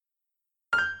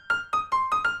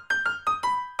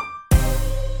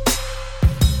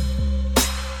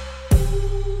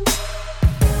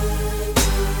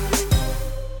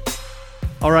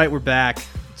All right, we're back.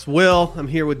 It's Will. I'm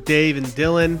here with Dave and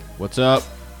Dylan. What's up?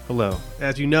 Hello.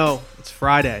 As you know, it's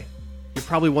Friday. You're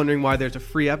probably wondering why there's a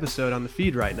free episode on the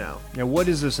feed right now. Yeah, what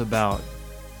is this about?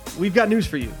 We've got news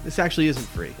for you. This actually isn't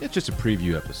free. It's just a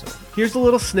preview episode. Here's a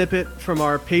little snippet from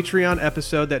our Patreon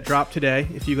episode that dropped today.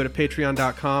 If you go to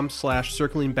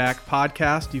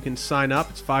patreon.com/circlingbackpodcast, you can sign up.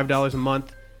 It's $5 a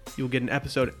month. You'll get an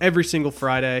episode every single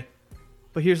Friday.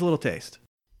 But here's a little taste.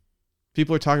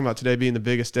 People are talking about today being the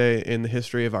biggest day in the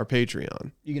history of our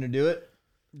Patreon. You gonna do it?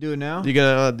 Do it now? You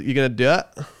gonna do it?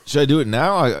 Should I do it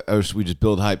now? Or should we just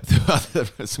build hype?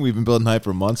 We've been building hype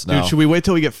for months now. Dude, should we wait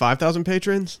till we get 5,000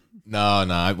 patrons?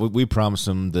 No. We promised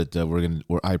them that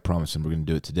I promised them we're gonna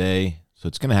do it today. So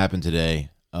it's gonna happen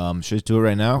today. Should I just do it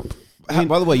right now?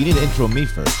 By the way, you need to intro me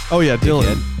first. Oh yeah,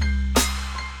 Dylan.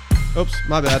 Oops,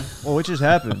 my bad. Well, what just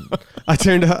happened? I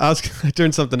turned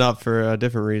something up for a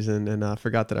different reason and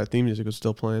forgot that our theme music was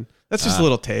still playing. That's just a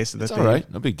little taste of the It's thing. all right.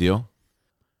 No big deal.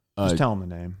 Just tell him the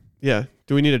name. Yeah.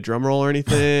 Do we need a drum roll or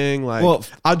anything? Like, Well,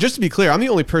 just to be clear, I'm the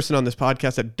only person on this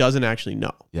podcast that doesn't actually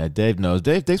know. Yeah, Dave knows.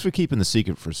 Dave, thanks for keeping the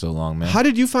secret for so long, man. How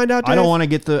did you find out, Dave? I don't want to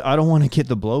get the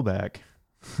blowback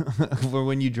for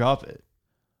when you drop it.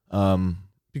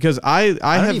 Because I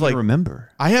I don't have even remember.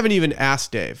 I haven't even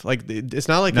asked Dave. Like, it's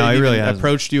not like No, they he really even hasn't.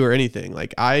 approached you or anything.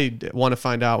 Like, I want to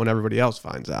find out when everybody else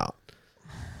finds out.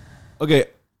 Okay,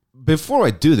 before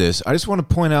I do this, I just want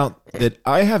to point out that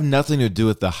I have nothing to do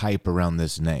with the hype around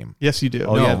this name. Yes, you do.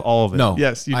 Oh, you have all of it. No.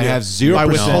 Yes, you do. I have 0%. By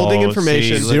withholding No,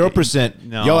 information. see, look- 0%.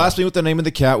 No. Y'all asked me what the name of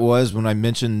the cat was when I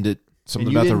mentioned it. Something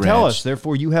And you about didn't the tell ranch. us.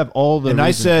 Therefore, you have all the. And I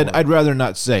reason said for it. I'd rather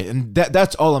not say. And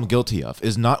that's all I'm guilty of,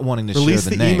 is not wanting to Release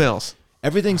share the the name. emails.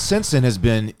 Everything since then has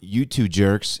been you two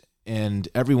jerks and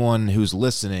everyone who's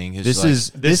listening is This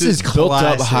like, is built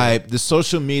up classic. hype. The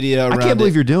social media around I can't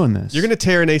believe it. you're doing this. You're going to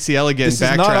tear an ACL again, This is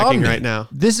not backtracking on me. right now.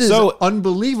 This is So,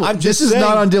 unbelievable. I'm just this is saying-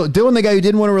 not on Dylan. Dylan, the guy who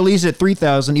didn't want to release it at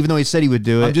 3,000, even though he said he would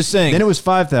do it. I'm just saying. Then it was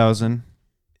 5,000.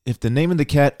 If the name of the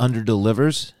cat under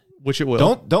delivers, Which it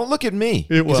will. don't look at me.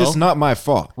 It 'cause will. It's not my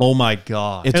fault. Oh my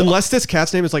god! It's- Unless this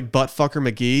cat's name is like Buttfucker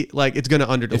McGee, like it's gonna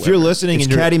underdeliver. If you're listening It's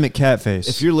and you're Catty McCatface.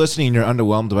 if you're listening and you're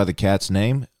underwhelmed by the cat's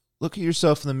name, look at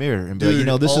yourself in the mirror and be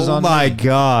like, this is on Oh my me.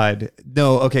 god!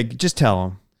 No, okay, just tell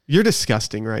him. You're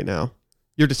disgusting right now.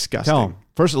 You're disgusting. Tell him.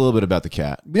 First, a little bit about the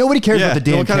cat. Nobody cares about the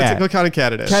damn what kind cat. Of, what kind of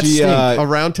cat it is? Cats She, stink. A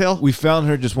round tail? We found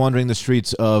her just wandering the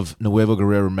streets of Nuevo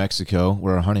Guerrero, Mexico,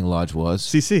 where our hunting lodge was,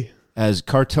 CC. as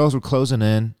cartels were closing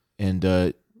in, and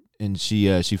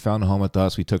she found a home with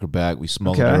us. We took her back. We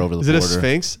smuggled Okay. her over the Is it border. a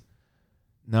sphinx?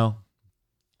 No,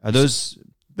 Are those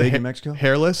The big ha- in Mexico?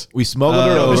 Hairless? we smuggled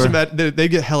her No, over, they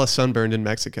get hella sunburned in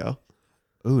Mexico.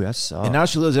 Ooh, that sucks. and now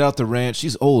she lives out the ranch.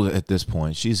 She's old at this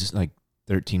point. She's like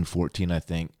 13, 14, I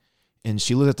think, and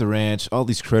she lives at the ranch. All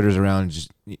these critters around.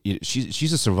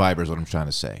 She's a survivor, is what I'm trying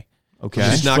to say. okay,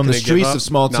 She's She's not from the gonna give streets up, of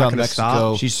small not town gonna Mexico.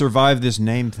 stop. she survived this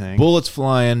name thing. Bullets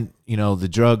flying.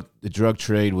 The drug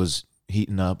trade was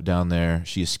heating up down there.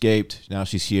 She escaped. Now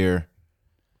she's here.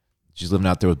 She's living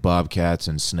out there with bobcats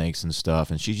and snakes and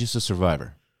stuff, and she's just a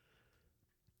survivor.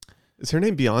 Is her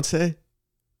name Beyonce?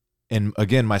 And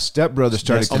again, my stepbrother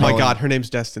started Oh calling... my God, her name's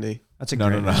Destiny. That's a No.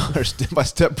 great name. My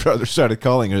stepbrother started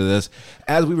calling her this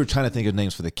as we were trying to think of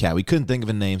names for the cat. We couldn't think of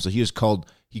a name, so he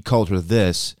called her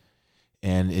this,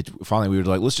 and finally we were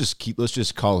like, let's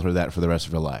just call her that for the rest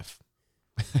of her life.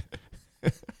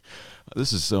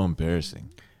 This is so embarrassing.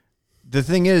 The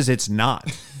thing is, it's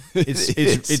not.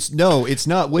 It's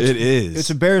not. Which, It is. It's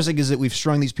embarrassing is that we've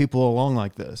strung these people along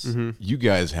like this. You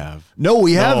guys have. No,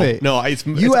 we haven't. No, it's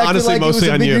You acted honestly like it was mostly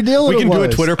a on bigger you. deal We than can it do a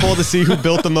was. Twitter poll to see who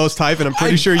built the most hype, and I'm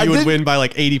pretty sure I you would did- win by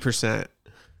like 80%.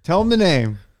 Tell them the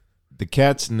name. The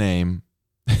cat's name.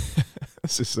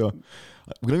 This is so.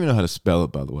 We don't even know how to spell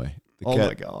it, by the way. Oh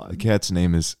my God. The cat's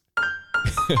name is